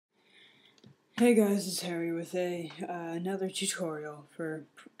Hey guys, it's Harry with another tutorial for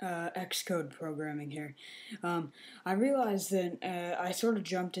Xcode programming here. I realized that I sort of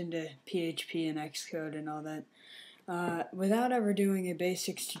jumped into PHP and Xcode and all that without ever doing a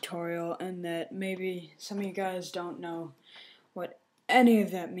basics tutorial, and that maybe some of you guys don't know what any of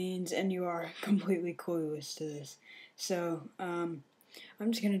that means, and you are completely clueless to this. So I'm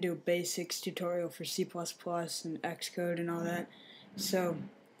just going to do a basics tutorial for C++ and Xcode and all that. So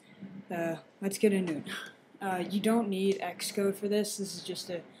let's get into it. You don't need Xcode for this. This is just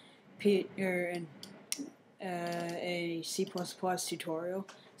a C++ tutorial.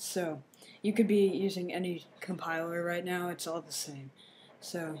 So you could be using any compiler right now. It's all the same.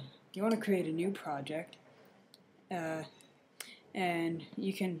 So you want to create a new project, and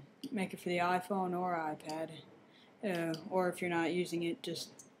you can make it for the iPhone or iPad, or if you're not using it, just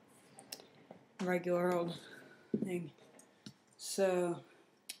regular old thing. So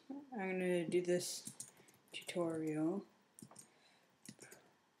I'm going to do this tutorial.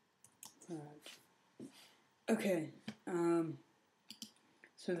 Okay,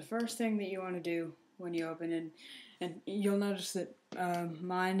 so the first thing that you want to do when you open it, and you'll notice that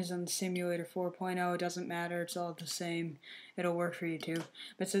mine is on the Simulator 4.0, it doesn't matter, it's all the same, it'll work for you too.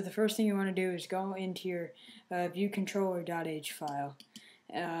 But so the first thing you want to do is go into your viewcontroller.h file,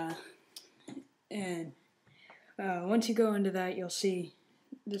 and once you go into that, you'll see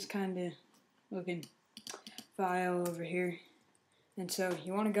this kind of looking file over here, and so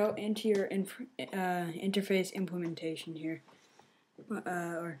you want to go into your interface implementation here,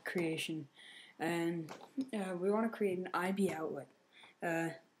 or creation, and we want to create an IB outlet.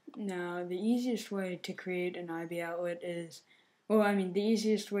 Now the easiest way to create an IB outlet is, the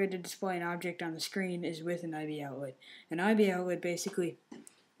easiest way to display an object on the screen is with an IB outlet. An IB outlet basically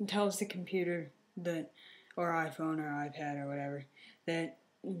tells the computer that, or iPhone or iPad or whatever, that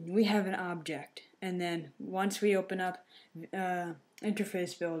we have an object, and then once we open up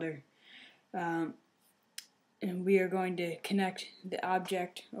Interface Builder, and we are going to connect the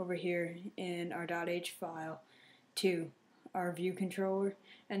object over here in our .h file to our view controller,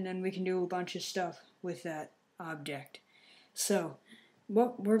 and then we can do a bunch of stuff with that object. So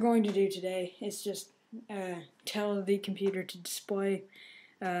what we're going to do today is just tell the computer to display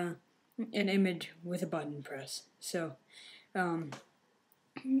an image with a button press. So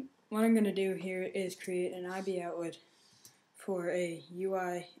what I'm going to do here is create an IB outlet for a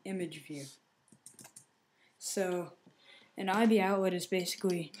UI image view. So an IB outlet is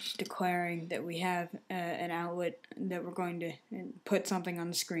basically just declaring that we have an outlet that we're going to put something on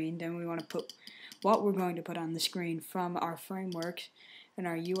the screen. Then we want to put what we're going to put on the screen from our framework and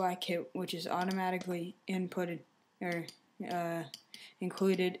our UI kit, which is automatically inputted or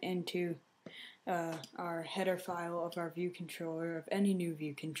included into our header file of our view controller, of any new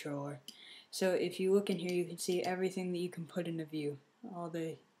view controller. So if you look in here, you can see everything that you can put in a view, all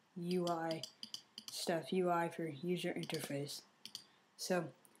the UI stuff, UI for user interface. So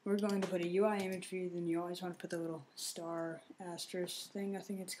we're going to put a UI image view, then you always want to put the little star asterisk thing, I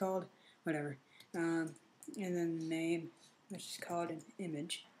think it's called, whatever, and then the name, which is called an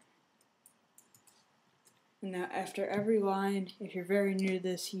image. And now after every line, if you're very new to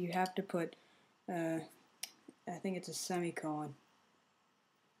this, you have to put I think it's a semicolon.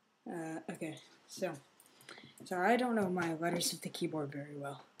 Okay, so I don't know my letters of the keyboard very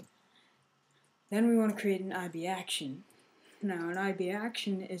well. Then we want to create an IB action. Now an IB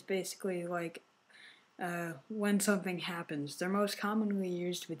action is basically like when something happens. They're most commonly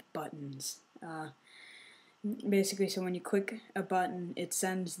used with buttons. Basically, so when you click a button, it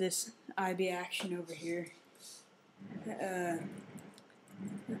sends this IB action over here.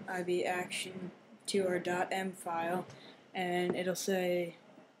 IB action to our .m file, and it'll say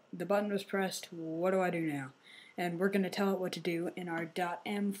the button was pressed, what do I do now? And we're going to tell it what to do in our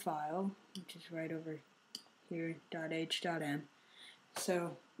 .m file, which is right over here, .h.m.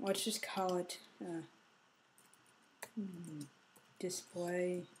 So let's just call it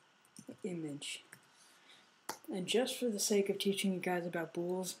display image. And just for the sake of teaching you guys about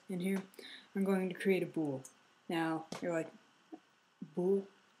bools in here, I'm going to create a bool. Now you're like, bool?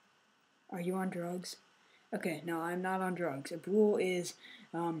 Are you on drugs? Okay, no, I'm not on drugs. A bool is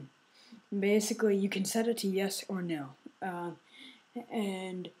basically you can set it to yes or no.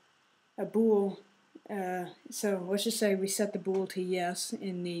 And a bool, so let's just say we set the bool to yes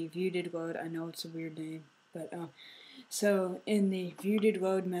in the viewDidLoad. I know it's a weird name, but so in the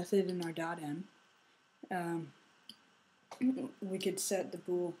viewDidLoad method in our .m, we could set the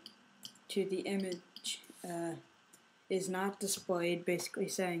bool to the image is not displayed, basically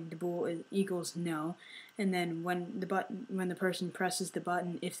saying the bool equals no, and then when the person presses the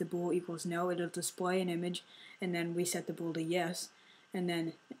button, if the bool equals no, it'll display an image, and then we set the bool to yes. And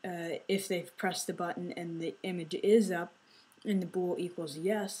then if they've pressed the button and the image is up, and the bool equals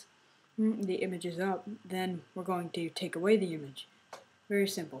yes, the image is up, then we're going to take away the image. Very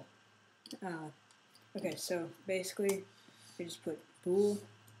simple. Okay, so basically, we just put bool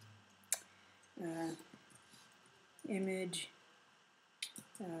image,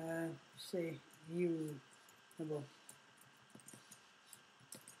 say viewable.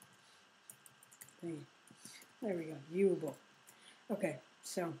 There we go, viewable. Okay,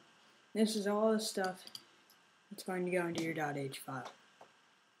 so this is all the stuff that's going to go into your .h file.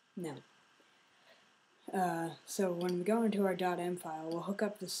 Now, so when we go into our .m file, we'll hook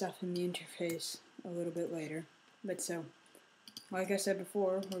up the stuff in the interface a little bit later. But so, like I said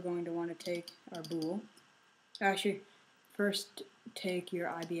before, we're going to want to take our bool. Actually, first take your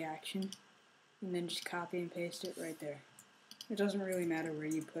IB action, and then just copy and paste it right there. It doesn't really matter where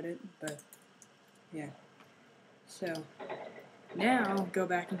you put it, but yeah. So now go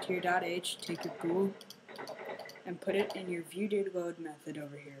back into your .h, take your bool, and put it in your viewDidLoad method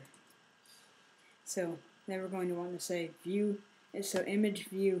over here. So then we're going to want to say view. So image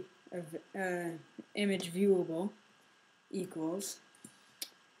view of image viewable equals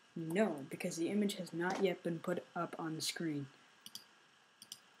no, because the image has not yet been put up on the screen.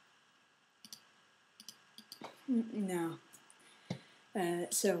 Now,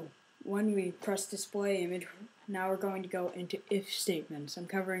 so when we press display image, now we're going to go into if statements. I'm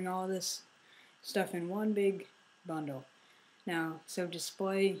covering all this stuff in one big bundle. Now, so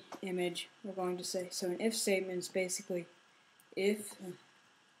display image, we're going to say, so an if statement is basically if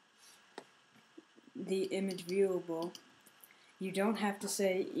the image viewable, you don't have to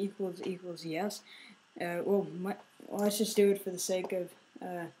say equals yes. Well, let's just do it for the sake of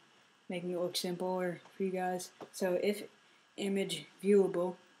making it look simpler for you guys. So if image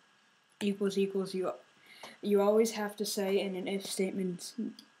viewable equals you always have to say in an if statement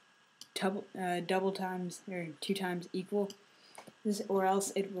double times or 2 times equal, or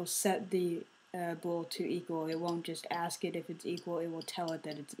else it will set the bool to equal. It won't just ask it if it's equal, it will tell it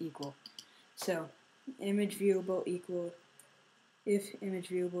that it's equal. So image viewable equal, if image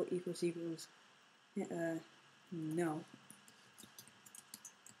viewable equals no,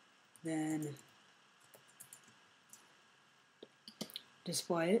 then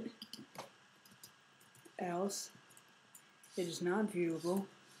display it, else it is not viewable.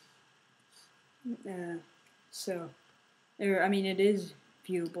 It is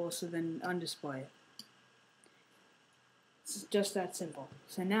viewable, so then undisplay it. It's just that simple.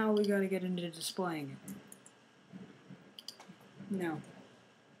 So now we gotta get into displaying it. No.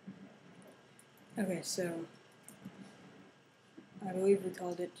 Okay, so I believe we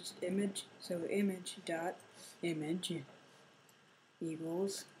called it just image. So image dot image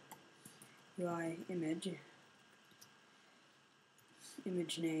equals UI image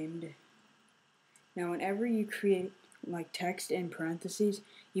named. Now whenever you create like text in parentheses,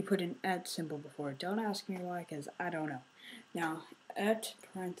 you put an @ symbol before it. Don't ask me why, because I don't know. Now @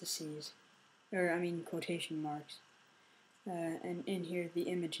 parentheses, quotation marks, and in here the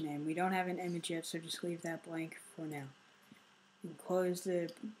image name. We don't have an image yet, so just leave that blank for now. And close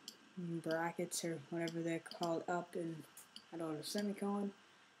the brackets or whatever they're called up and a semicolon,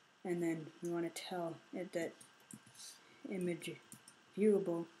 and then we want to tell it that image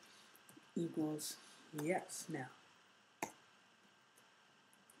viewable equals yes now.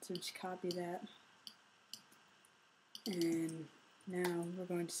 So just copy that, and now we're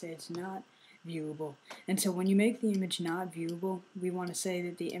going to say it's not viewable. And so when you make the image not viewable, we want to say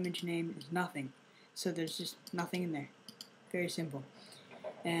that the image name is nothing. So there's just nothing in there. Very simple.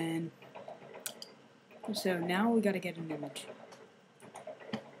 And so now we got to get an image.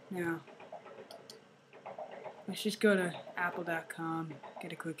 Now let's just go to apple.com,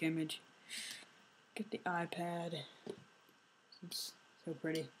 get a quick image, get the iPad. It's so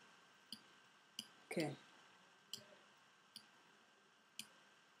pretty. Okay.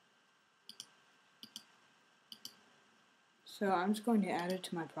 So I'm just going to add it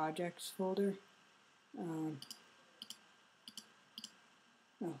to my projects folder.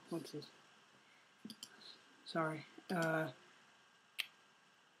 What's this? Sorry.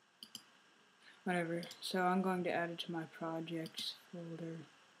 Whatever. So I'm going to add it to my projects folder.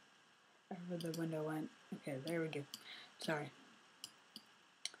 Wherever the window went. Okay, there we go. Sorry.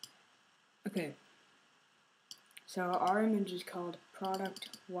 Okay. So our image is called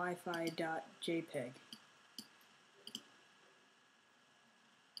productwifi.jpg.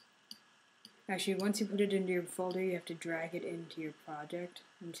 Actually, once you put it into your folder, you have to drag it into your project.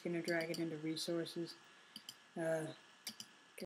 I'm just going to drag it into resources,